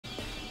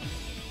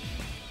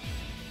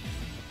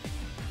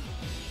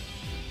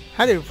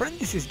Hi there friend,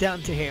 this is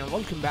Dante here and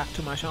welcome back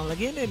to my channel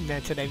again,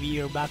 and today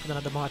we are back with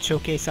another mod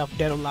showcase of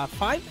DOA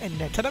 5,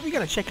 and today we're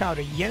gonna check out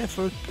a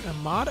Yennefer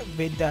mod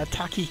with the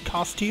Taki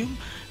costume.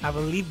 I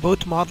will leave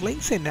both mod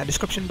links in the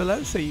description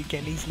below so you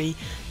can easily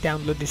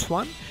download this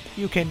one.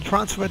 You can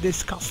transfer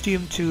this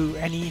costume to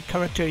any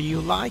character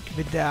you like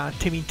with the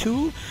Timmy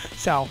tool.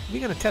 So we're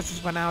gonna test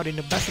this one out in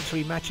the best of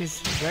 3 matches,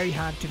 very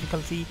hard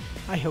difficulty.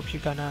 I hope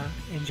you're gonna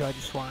enjoy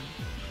this one.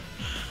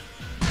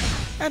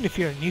 And if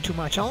you're new to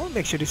my channel,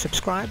 make sure to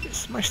subscribe,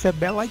 smash that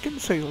bell icon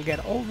so you'll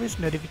get always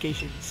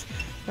notifications.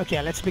 Okay,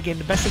 let's begin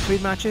the best of 3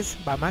 matches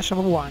by match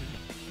number 1.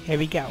 Here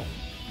we go.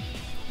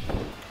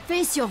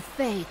 Face your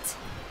fate.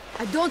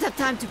 I don't have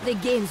time to play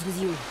games with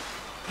you.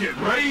 Get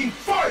ready,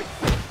 fight!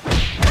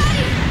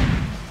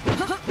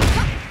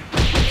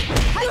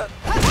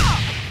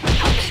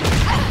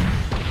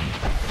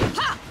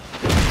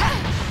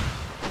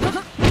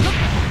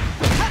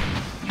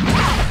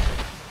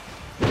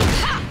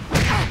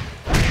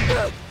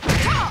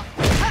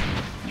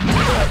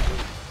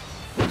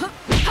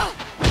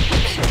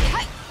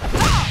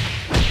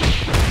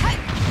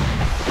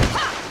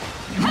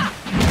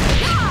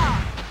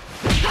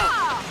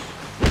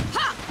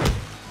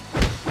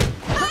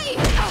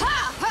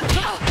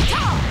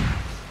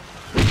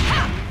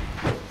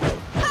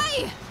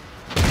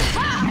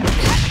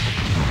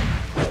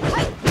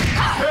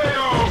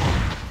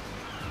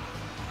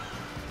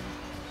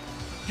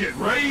 Get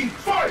ready,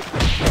 fight!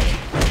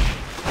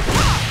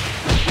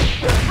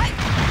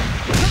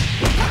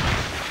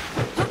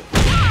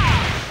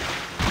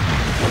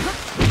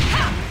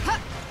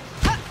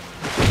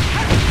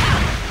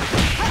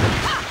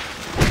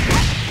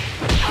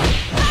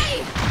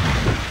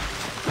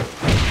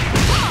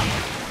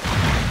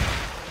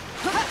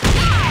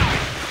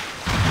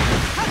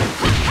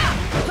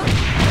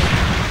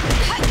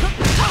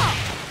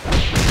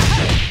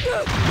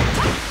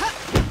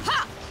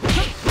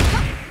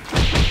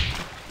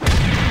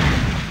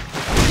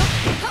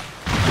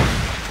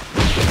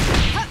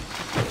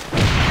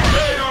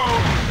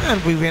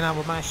 And we win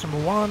our match number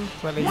 1.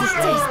 Well, it's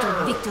Taste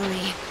of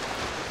victory.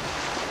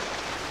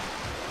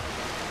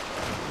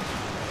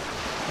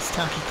 this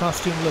Taki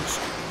costume looks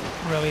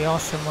really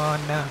awesome on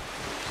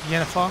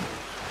Yennefer.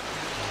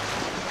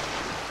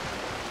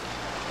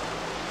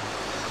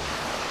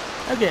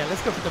 Okay,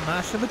 let's go for the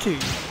match number 2.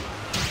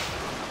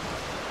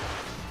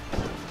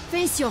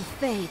 Face your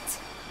fate.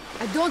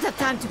 I don't have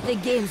time to play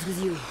games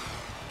with you.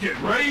 Get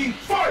ready,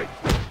 fight!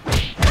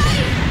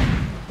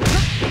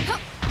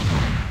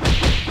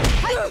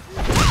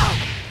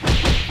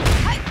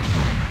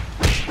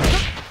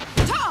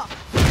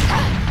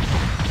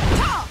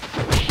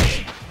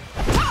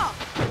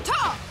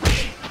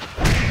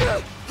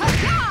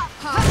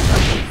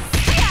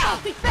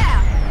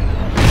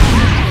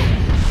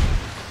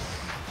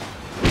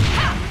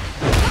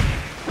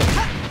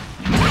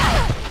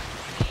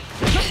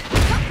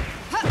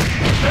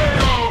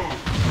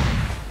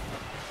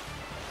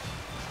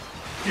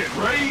 Get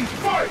ready,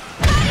 fight!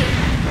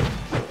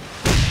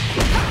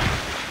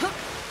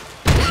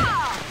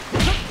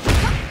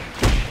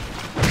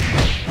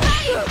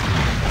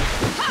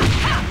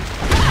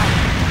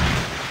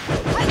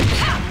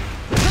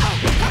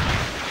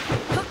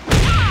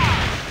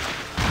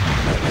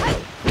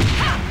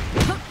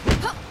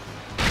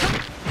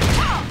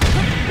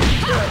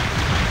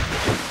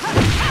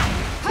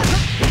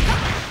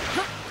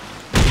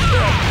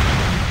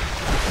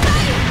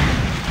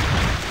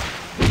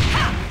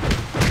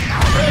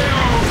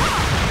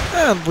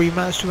 And we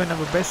managed to win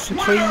our best of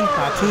 3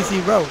 by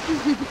 2-0.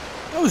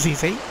 That was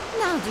easy.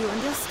 Now do you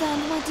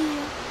understand, my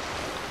dear?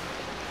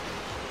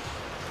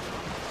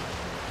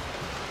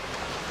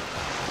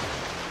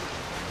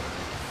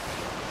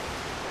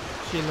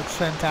 She looks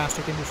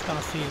fantastic in this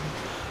costume.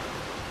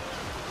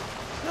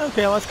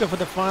 Okay, let's go for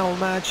the final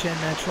match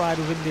and try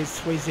to win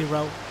this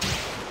 3-0.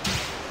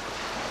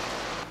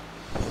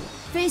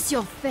 Face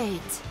your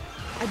fate.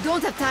 I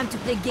don't have time to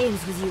play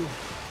games with you.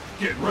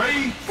 Get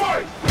ready,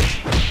 fight!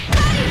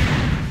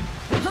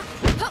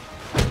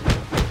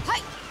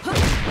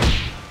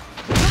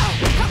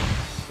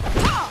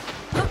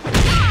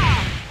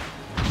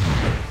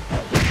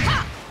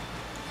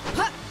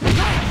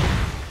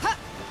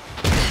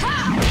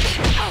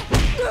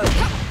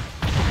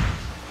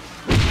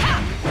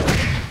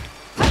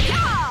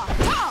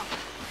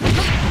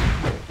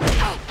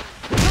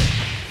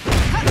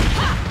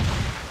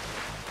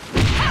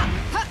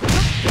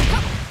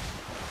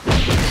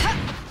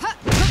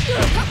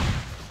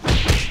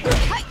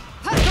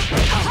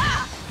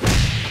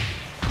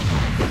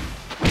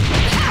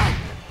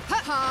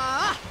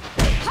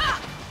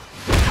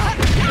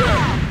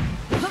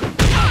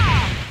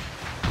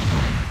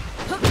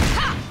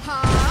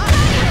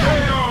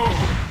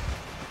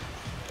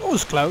 That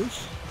was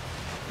close.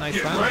 Nice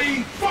Get round.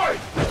 ready, fight!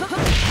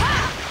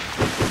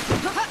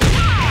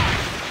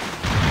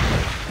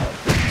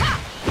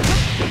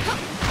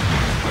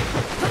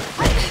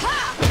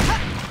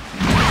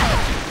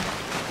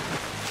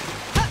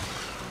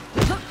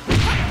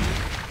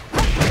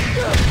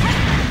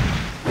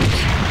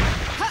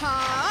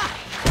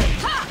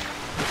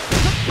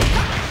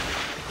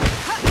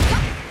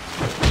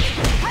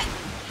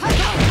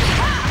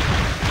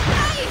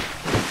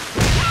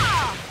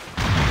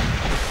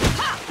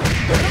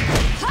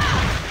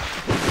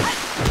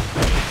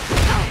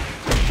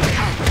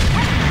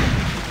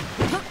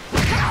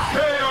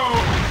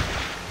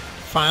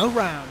 Final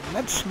round.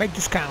 Let's make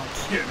this count.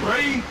 Get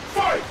ready,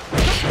 fight!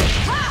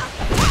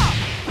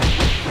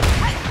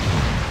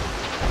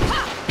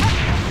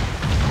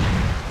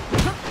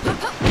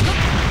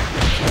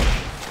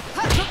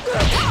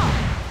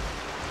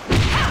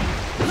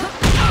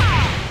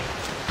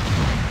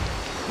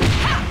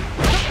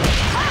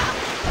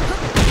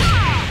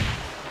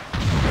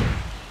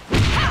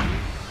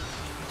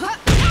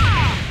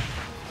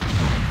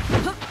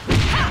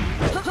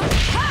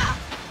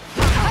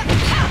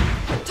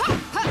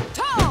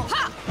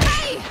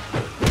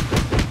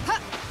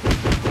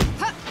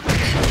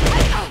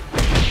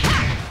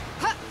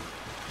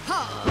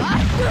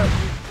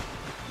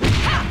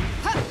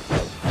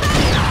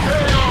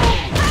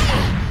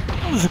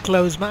 A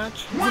close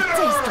match. The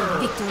taste of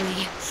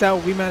victory. So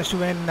we managed to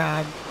win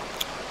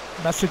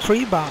best of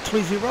 3 by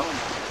 3-0.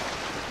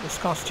 This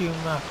costume,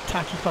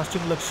 Taki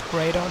costume, looks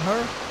great on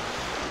her.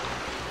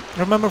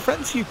 Remember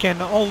friends, you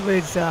can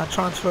always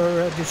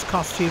transfer this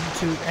costume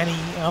to any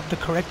of the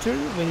character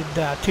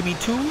with Timmy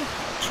tool.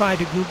 Try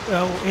to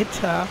Google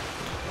it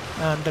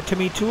and the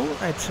Timmy tool.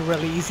 It's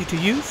really easy to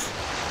use.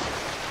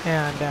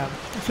 And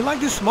if you like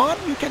this mod,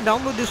 you can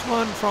download this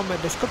one from the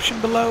description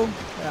below.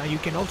 You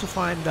can also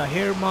find the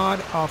hair mod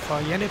of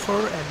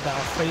Yennefer and the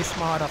face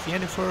mod of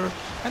Yennefer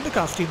and the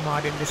costume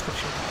mod in the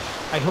description.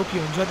 I hope you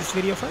enjoyed this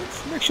video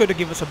friends. Make sure to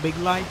give us a big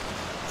like,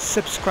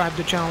 subscribe to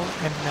the channel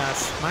and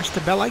smash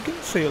the bell icon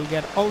so you'll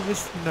get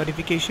always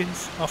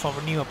notifications of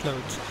our new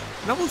uploads.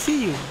 And I will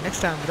see you next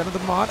time with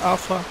another mod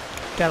of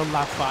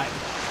DOA 5.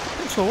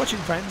 Thanks for watching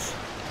friends.